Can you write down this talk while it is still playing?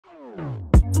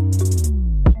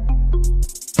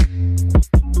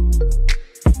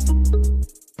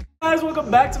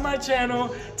welcome back to my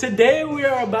channel. Today we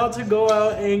are about to go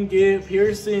out and get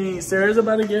piercing. Sarah's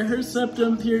about to get her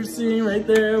septum piercing right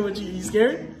there. You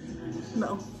scared?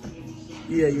 No.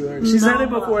 Yeah, you are. She's had it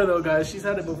before though, guys. She's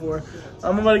had it before.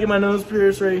 I'm about to get my nose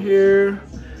pierced right here.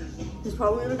 He's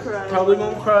probably gonna cry. Probably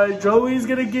gonna cry. Joey's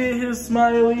gonna get his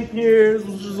smiley pierced,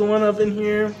 which is the one up in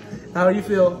here. How do you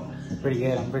feel? Pretty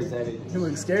good. I'm pretty excited. You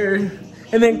look scared.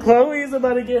 And then Chloe's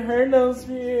about to get her nose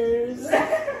pierced.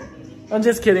 I'm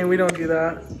just kidding. We don't do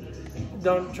that.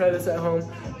 Don't try this at home.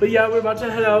 But yeah, we're about to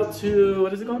head out to,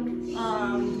 what is it called?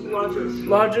 Logix.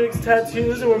 Logix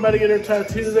Tattoos, and we're about to get our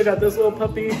tattoos. I got this little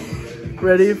puppy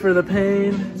ready for the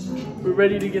pain. We're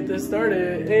ready to get this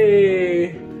started.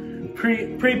 Hey,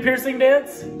 pre-piercing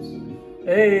dance.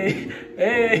 Hey,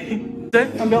 hey.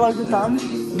 I'm built like the thumb.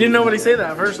 Didn't nobody say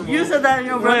that, first of all. You said that and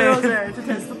your brother was there to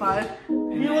testify.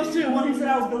 He was too when he said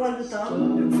I was built like the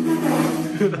thumb.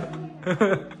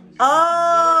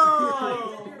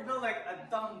 Oh! You're built like a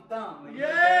thumb. Like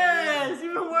Yes!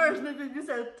 Even worse, nigga, you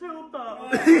said two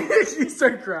thumbs. You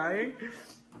start crying.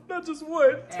 Not just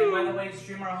one, two. And by the way,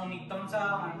 stream our homie Tonsa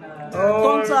on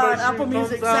Tonsa on everybody Apple stream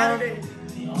Music Tonsa Saturday.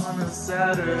 On a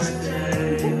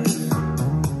Saturday.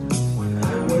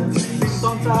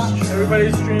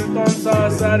 Everybody stream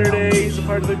Tonsa Saturday. He's a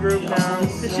part of the group now.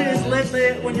 This shit is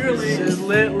lit when you're lit. This shit is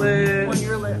lit. When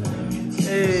you're lit.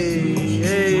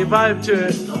 Hey, vibe to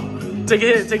it. Take a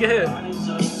hit.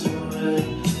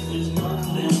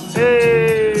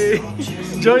 Hey,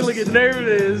 Joey looking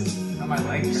nervous. my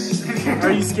legs.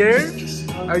 Are you scared?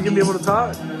 Are you gonna be able to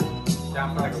talk?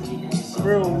 Down for like a week.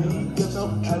 Bro, we get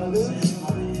yourself out of this.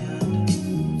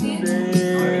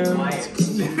 Damn.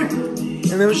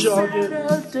 And then we should all get.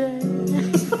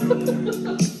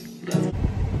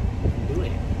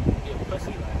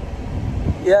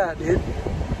 Yeah, dude.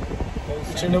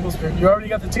 Get your nipples pierced. You already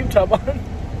got the tube top on.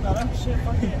 No, that shit,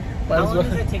 fuck it. How long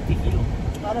does it take to heal?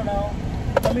 I don't know.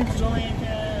 That means Joey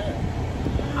can.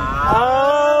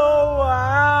 Oh,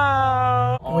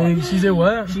 wow. Wait, she said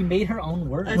what? She made her own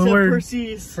word. I said What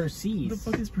precise. the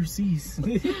fuck is precise?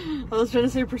 I was trying to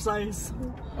say precise.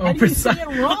 Oh, precise. Say it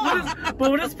wrong? But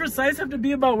what does precise have to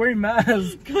be about wearing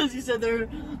masks? Because you said they're.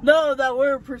 No, that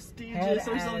word prestigious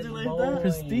or something like that.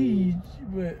 Prestige,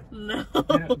 but. No.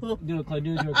 Do it, Chloe.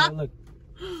 Do it, Chloe. Look.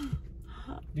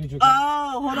 Do it,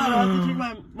 Oh, hold on. I have to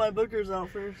take my bookers out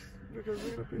first. Because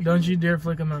Don't you dare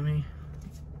flick them at me.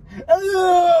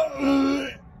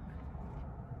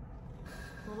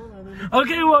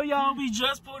 Okay, well, y'all, we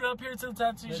just pulled up here to the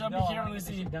tattoo shop. You can't really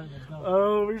see.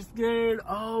 Oh, we're scared.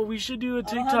 Oh, we should do a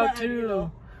TikTok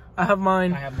too. I have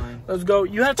mine. Let's go.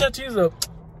 You have tattoos though.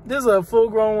 This is a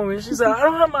full-grown woman. She said, "I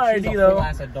don't have my ID though."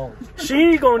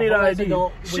 She gonna need an ID.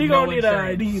 She gonna need an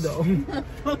ID though.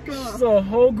 She's a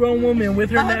whole-grown woman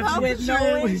with her nephew. With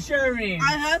no insurance.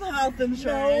 I have health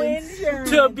insurance.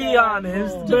 To be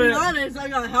honest, To be honest, I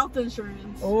got health insurance.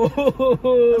 Oh, That's the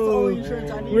only insurance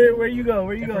I need. Where you go?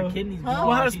 Where you go? Huh?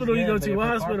 What hospital you go to? What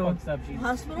hospital?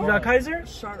 Hospital? You got Kaiser?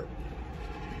 Sharp.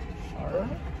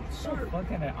 What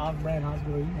kind of off-brand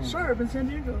hospital you in? Sharp in San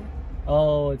Diego.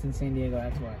 Oh, it's in San Diego,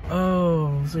 that's why.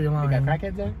 Oh, so you're lying. They got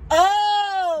crackheads there?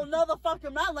 Oh, no, the fuck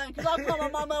in that land, because I'll call my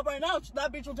mom up right now.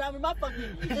 That bitch will tell me my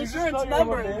fucking insurance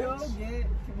number.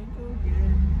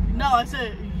 No, I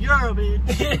said, you're a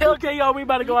bitch. Okay, y'all, we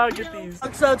about to go out and get these.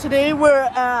 So today we're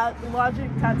at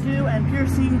Logix Tattoo and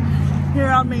Piercing here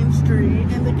on Main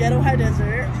Street in the Ghetto High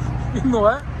Desert. You know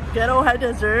what? Ghetto High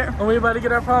Desert. And we about to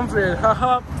get our palms read.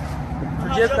 Haha.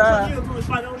 Forget that.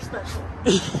 $5 special.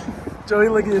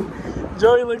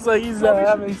 Joey looks like he's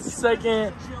having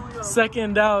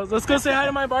second doubts. Let's go say hi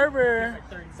to my barber.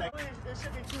 It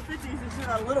should be 250 since you're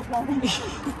not a little palm.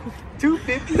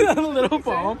 250? A little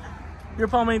palm. Your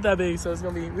palm ain't that big, so it's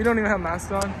gonna be. We don't even have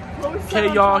masks on.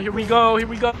 Okay, y'all, here we go.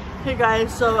 Hey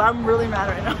guys, so I'm really mad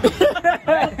right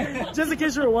now. Just in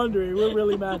case you were wondering, we're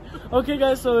really mad. Okay,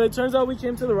 guys, so it turns out we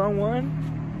came to the wrong one.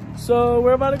 So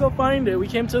we're about to go find it. We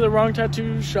came to the wrong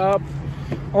tattoo shop.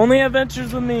 Only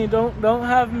adventures with me. Don't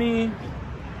have me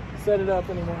set it up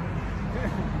anymore.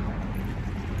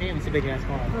 Damn, it's a big ass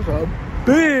car. That's a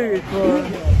big car.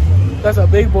 That's a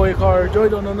big boy car. Joey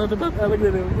don't know nothing about that. Look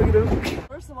at him.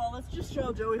 First of all, let's just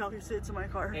show Joey how he sits in my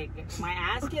car. Hey, my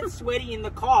ass gets sweaty in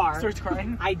the car. Starts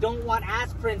crying. I don't want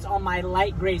ass prints on my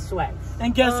light gray sweats.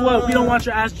 And guess what? We don't want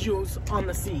your ass juice on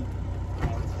the seat.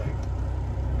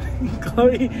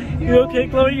 Chloe, you okay,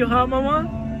 Chloe? You hot,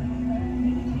 mama?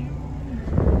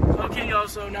 Okay, y'all,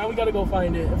 so now we gotta go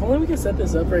find it. If only we could set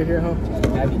this up right here, huh?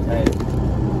 That'd be tight.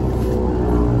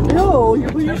 Yo, you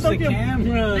put your Touch the fucking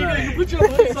camera. You put your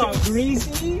lights on.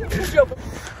 Greasy.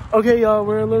 Okay, y'all,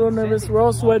 we're a little nervous. We're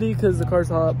all sweaty because the car's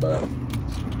hot, but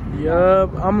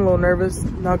Yup, I'm a little nervous,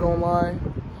 not gonna lie.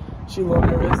 She a little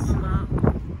nervous.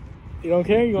 You don't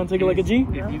care? You want to take it like a G?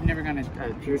 If you've never gotten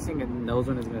a piercing, and nose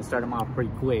one is going to start them off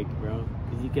pretty quick, bro.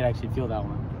 Because you can actually feel that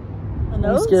one.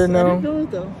 I'm scared now. I didn't know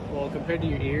it though. Well, compared to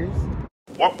your ears.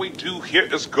 What we do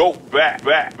here is go back.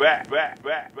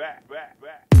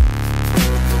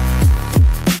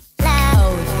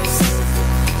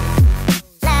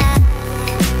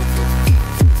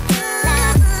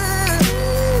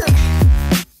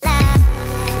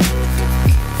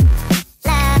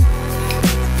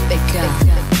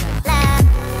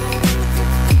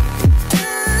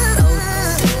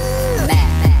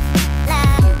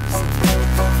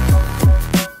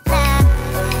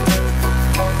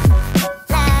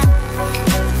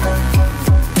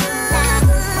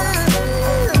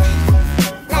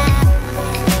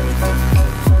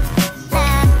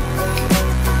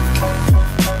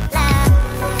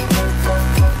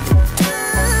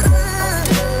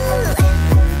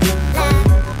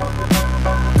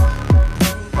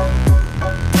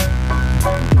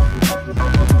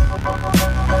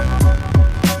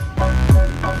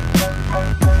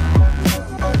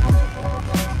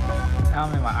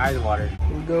 Water.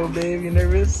 Here we go, babe. You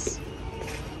nervous?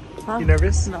 Huh? You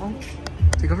nervous? No.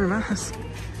 Take off your mask.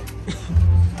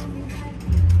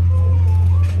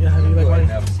 Yeah, how do you like mine?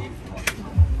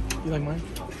 You like mine?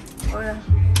 Oh yeah.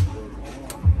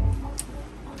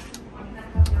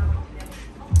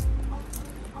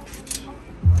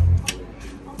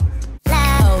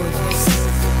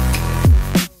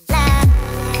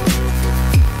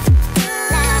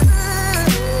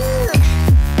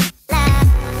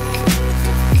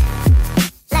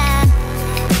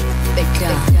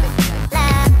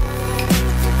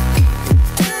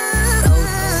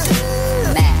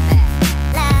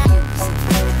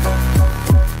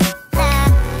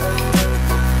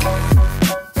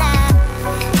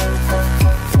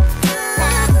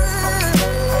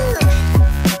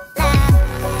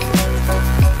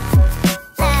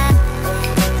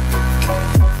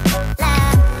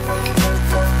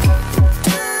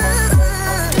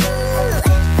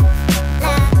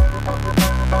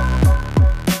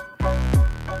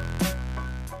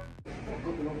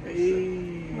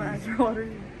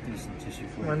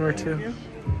 One or two.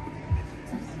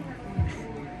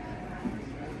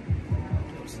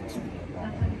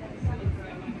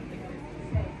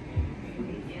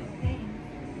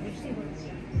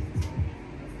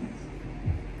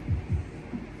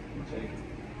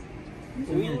 If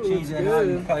you're gonna change that out,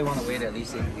 you probably want to wait at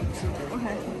least 8 weeks.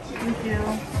 Okay. Thank you.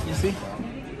 You see?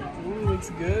 Ooh, looks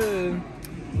good.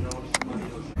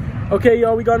 Okay,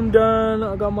 y'all, we got them done.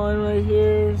 I got mine right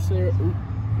here.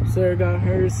 Sarah got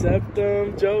her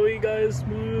septum. Joey got his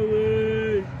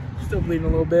smoothie. Still bleeding a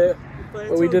little bit.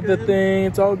 But we did the thing.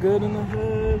 It's all good in the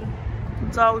hood.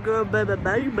 It's all good, baby.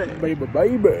 Baby.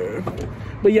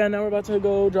 But yeah, now we're about to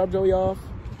go drop Joey off.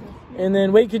 And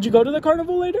then, wait, could you go to the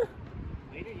carnival later?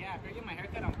 Later, yeah. After I get my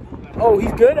haircut, I'm cool. Oh,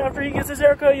 he's good after he gets his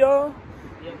haircut, y'all?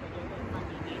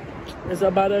 It's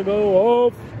about to go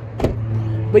off.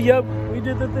 But yep, we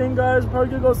did the thing, guys. Probably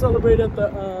gonna go celebrate at the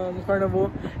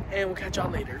carnival. And we'll catch y'all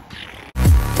later.